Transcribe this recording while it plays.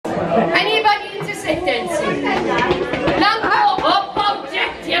Anybody into set dancing? Long go up,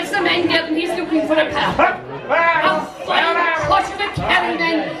 object, here's the man there and he's looking for a pal. A fine cut of a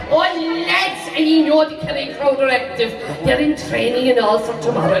caravan, all lads, and you know the Kerry crowd are active. They're in training and all for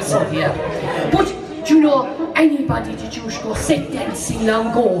tomorrow, so here. But, do you know, anybody that used to go set dancing long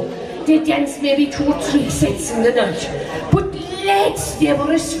ago, they danced maybe 2 or 3 sets in the night. But lads, they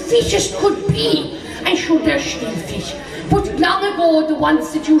were as fit as could be. And sure, they're still fit. But long ago, the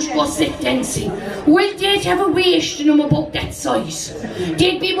ones that used to go set dancing, well, they'd have a waist in them about that size.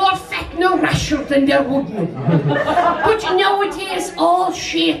 They'd be more fat and rasher than they wouldn't. But nowadays, all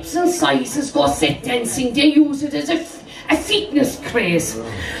shapes and sizes go set dancing. They use it as a fitness craze.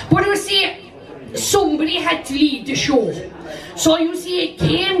 But you see, somebody had to lead the show. So you see, it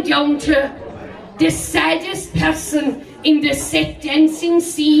came down to the saddest person in the set dancing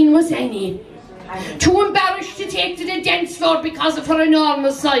scene was Annie. Too embarrassed to take to the dance floor because of her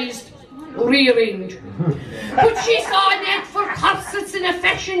enormous-sized rear end. But she saw an ad for corsets in a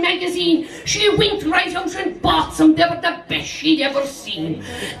fashion magazine. She winked right out and bought some. They were the best she'd ever seen.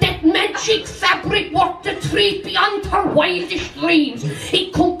 That magic fabric worked a treat beyond her wildest dreams.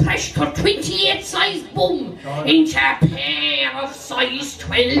 It compressed her 28-size bum into a pair of size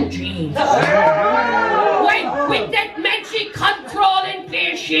 12 jeans. Well, with that magic control in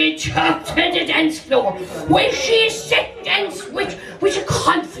place, she took to the dance floor, where she set dance with a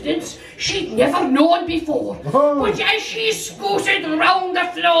confidence she'd never known before. But as she scooted round the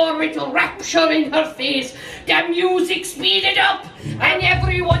floor with rapture in her face, the music speeded up and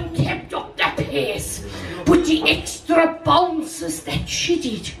everyone kept up the pace. But the extra bounces that she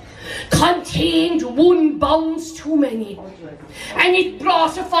did contained 1 bounce too many, and it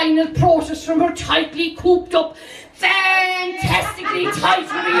brought a final protest from her tightly cooped up, fantastically tight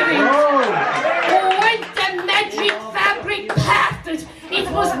rear end. When the magic fabric parted, it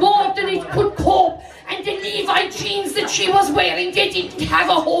was more than it could cope, and the Levi jeans that she was wearing, they didn't have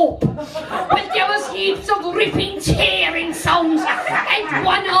a hope. Well, there was heaps of ripping, tearing sounds, and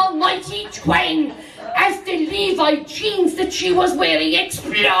one almighty twang, as the Levi jeans that she was wearing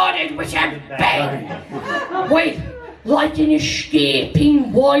exploded with a bang. Well, like an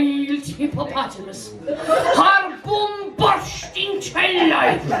escaping wild hippopotamus, her bum burst into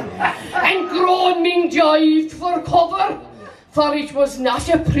life, and groaning dived for cover, for it was not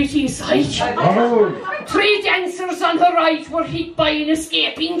a pretty sight. 3 dancers on her right were hit by an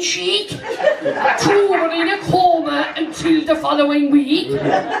escaping cheek. 2 were in a coma until the following week.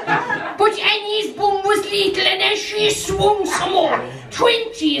 But Annie's bum was lethal, and as she swung some more,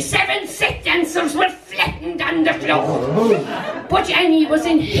 27 set dancers were flattened on the floor. But Annie was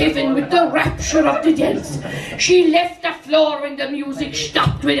in heaven with the rapture of the dance. She left the floor when the music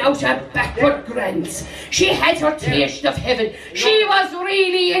stopped without a backward glance. She had her taste of heaven. She was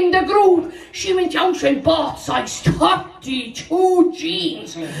really in the groove. She went out and bought size 32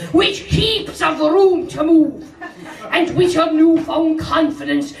 jeans with heaps of room to move. And with her newfound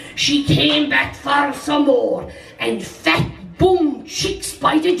confidence, she came back for some more, and fat boom chicks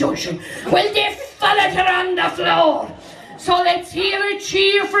by the dozen. Well, they followed her on the floor. So let's hear a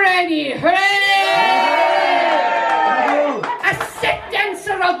cheer for Annie. Hooray! A set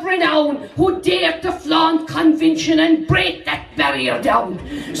dancer of renown who dared to flaunt convention and break that barrier down.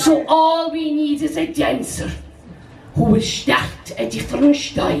 So all we need is a dancer who will start a different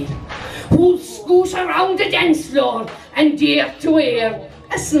style, who'll scoot around the dance floor and dare to wear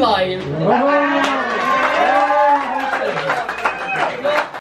a smile.